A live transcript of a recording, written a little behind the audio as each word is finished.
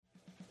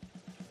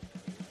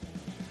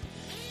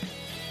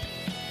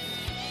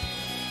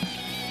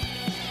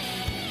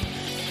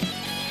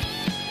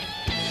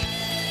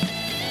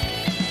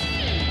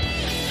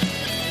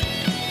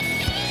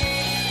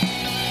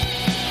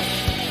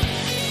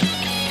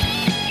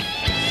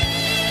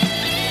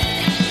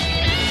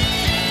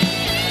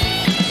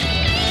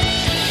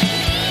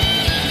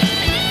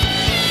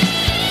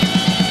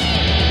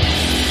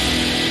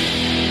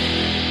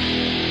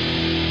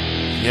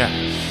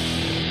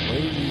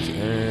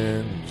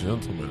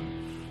gentlemen,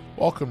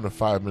 welcome to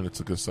 5 Minutes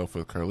of Good Stuff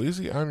with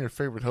Carlisi. I'm your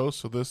favorite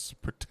host of this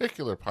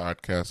particular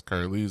podcast,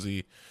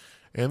 Carlisi,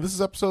 and this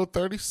is episode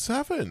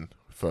 37,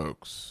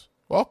 folks.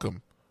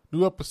 Welcome.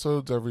 New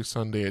episodes every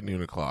Sunday at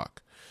noon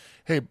o'clock.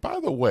 Hey, by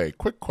the way,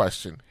 quick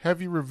question.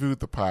 Have you reviewed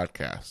the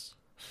podcast?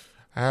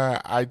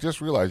 I just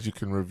realized you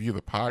can review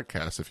the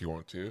podcast if you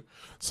want to.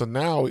 So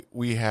now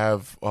we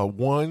have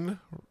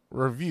one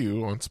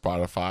review on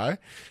Spotify,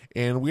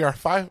 and we are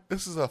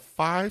this is a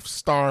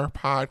 5-star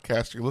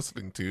podcast you're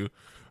listening to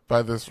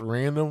by this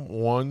random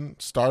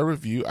 1-star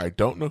review. I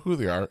don't know who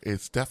they are.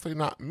 It's definitely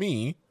not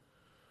me,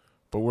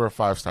 but we're a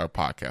 5-star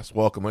podcast.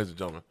 Welcome, ladies and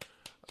gentlemen.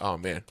 Oh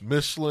man,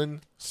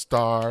 Michelin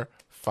star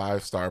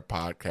 5-star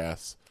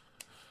podcast.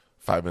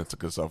 5 Minutes of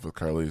Good Stuff with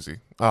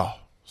Carlisi. Oh,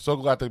 so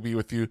glad to be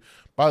with you.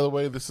 By the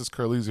way, this is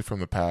Carlisi from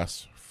the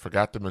past.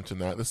 Forgot to mention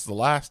that. This is the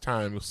last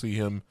time you'll see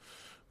him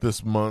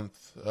this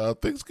month.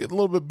 Things get a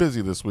little bit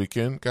busy this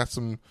weekend. Got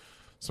some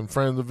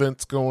friends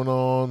events going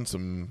on.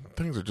 Some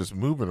things are just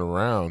moving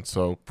around.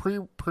 So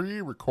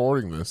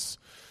pre-recording this.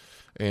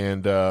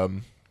 And,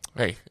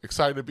 hey,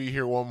 excited to be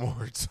here one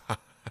more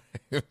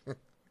time.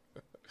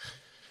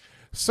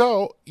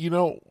 So,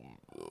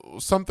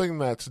 something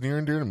that's near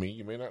and dear to me.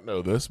 You may not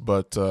know this,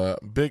 but I'm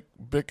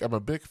a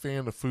big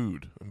fan of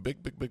food. I'm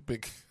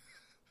big.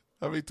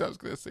 How many times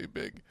can I say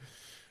big?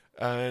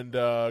 And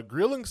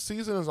grilling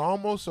season is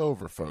almost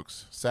over,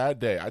 folks. Sad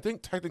day. I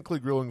think technically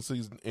grilling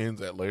season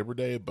ends at Labor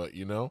Day, but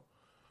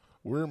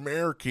we're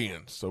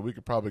Americans, so we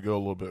could probably go a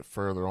little bit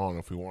further on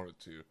if we wanted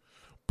to.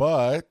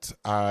 But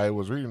I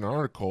was reading an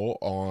article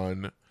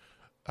on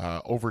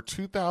over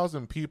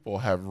 2,000 people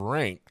have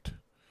ranked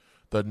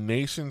the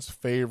nation's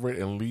favorite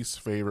and least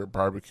favorite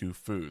barbecue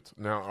foods.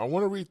 Now, I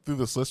want to read through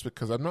this list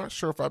because I'm not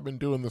sure if I've been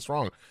doing this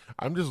wrong.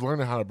 I'm just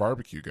learning how to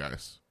barbecue,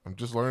 guys. I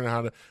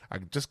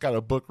just got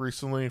a book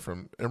recently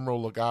from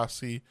Emeril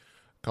Lagasse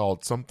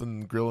called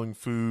Something Grilling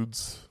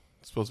Foods.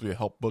 It's supposed to be a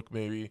help book,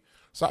 maybe.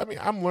 So,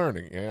 I'm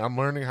learning. And I'm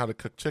learning how to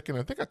cook chicken.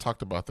 I think I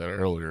talked about that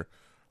earlier,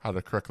 how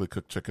to correctly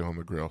cook chicken on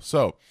the grill.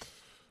 So,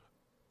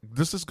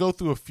 let's just go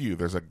through a few.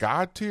 There's a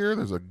God tier.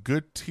 There's a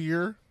good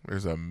tier.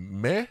 There's a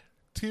meh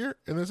tier,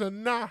 and there's a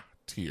nah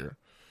tier.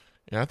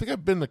 And I think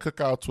I've been to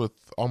cookouts with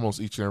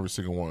almost each and every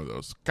single one of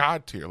those.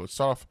 God tier. Let's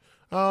start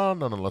off.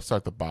 Let's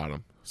start at the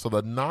bottom. So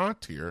the nah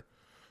tier,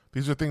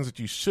 these are things that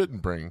you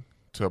shouldn't bring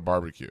to a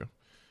barbecue,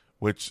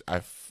 which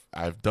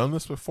I've done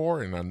this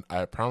before, and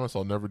I promise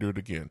I'll never do it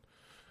again.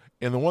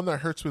 And the one that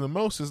hurts me the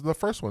most is the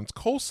first one. It's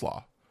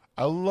coleslaw.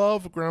 I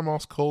love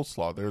Grandma's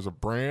coleslaw. There's a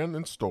brand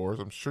in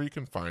stores, I'm sure you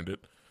can find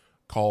it,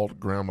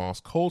 called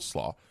Grandma's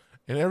coleslaw.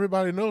 And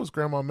everybody knows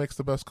Grandma makes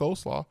the best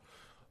coleslaw.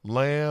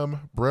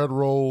 Lamb, bread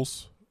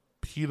rolls,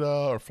 pita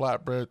or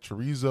flatbread,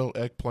 chorizo,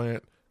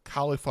 eggplant,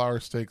 cauliflower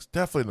steaks.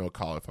 Definitely no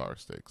cauliflower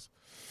steaks.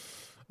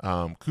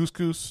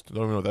 Couscous, don't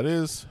even know what that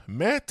is.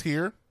 Meh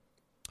tier,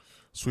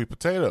 sweet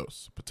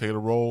potatoes, potato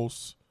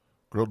rolls,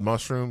 grilled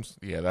mushrooms.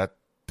 Yeah, that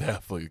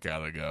definitely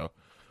gotta go.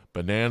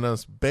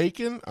 Bananas,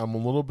 bacon. I'm a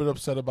little bit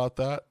upset about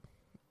that.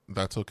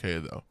 That's okay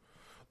though.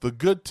 The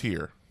good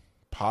tier,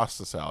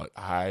 pasta salad.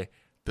 I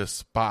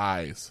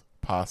despise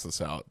pasta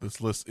salad. This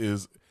list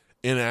is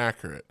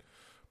inaccurate.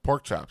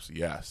 Pork chops,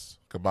 yes.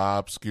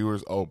 Kebab,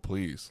 skewers, oh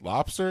please.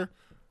 Lobster,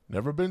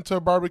 never been to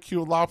a barbecue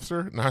with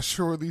lobster. Not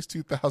sure where these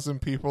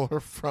 2,000 people are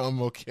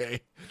from, okay.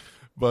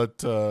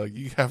 But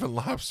you having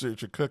lobster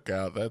at your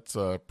cookout, that's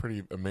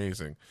pretty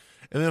amazing.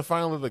 And then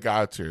finally the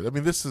God tier.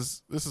 This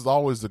is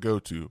always the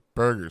go-to.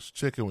 Burgers,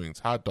 chicken wings,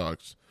 hot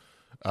dogs,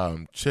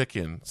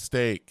 chicken,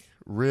 steak,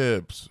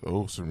 ribs.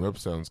 Oh, some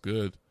ribs sounds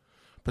good.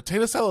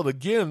 Potato salad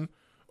again.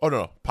 Oh,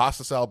 no,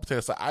 pasta salad,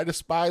 potato salad. I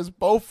despise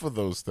both of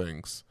those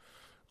things.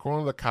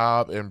 Corn on the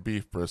cob and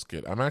beef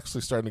brisket. I'm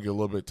actually starting to get a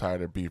little bit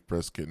tired of beef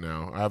brisket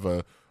now. I have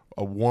a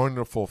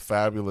wonderful,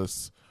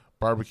 fabulous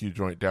barbecue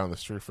joint down the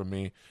street from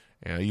me,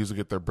 and I usually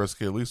get their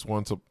brisket at least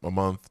once a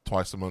month,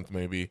 twice a month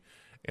maybe.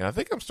 And I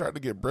think I'm starting to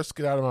get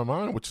brisket out of my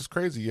mind, which is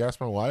crazy. You ask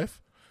my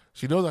wife,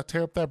 she knows I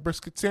tear up that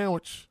brisket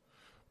sandwich.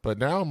 But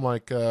now I'm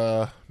like,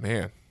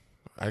 man,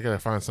 I got to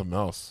find something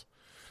else.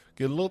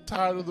 Get a little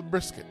tired of the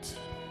brisket.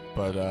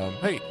 But,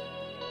 hey,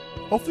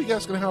 hopefully you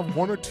guys are going to have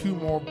 1 or 2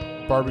 more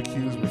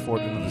barbecues before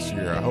the end of this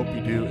year. I hope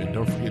you do. And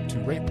don't forget to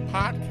rate the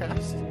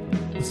podcast.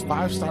 This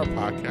 5-star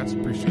podcast.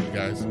 Appreciate you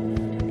guys.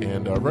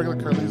 And regular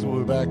Carlisi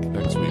will be back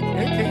next week.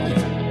 And Kaylee.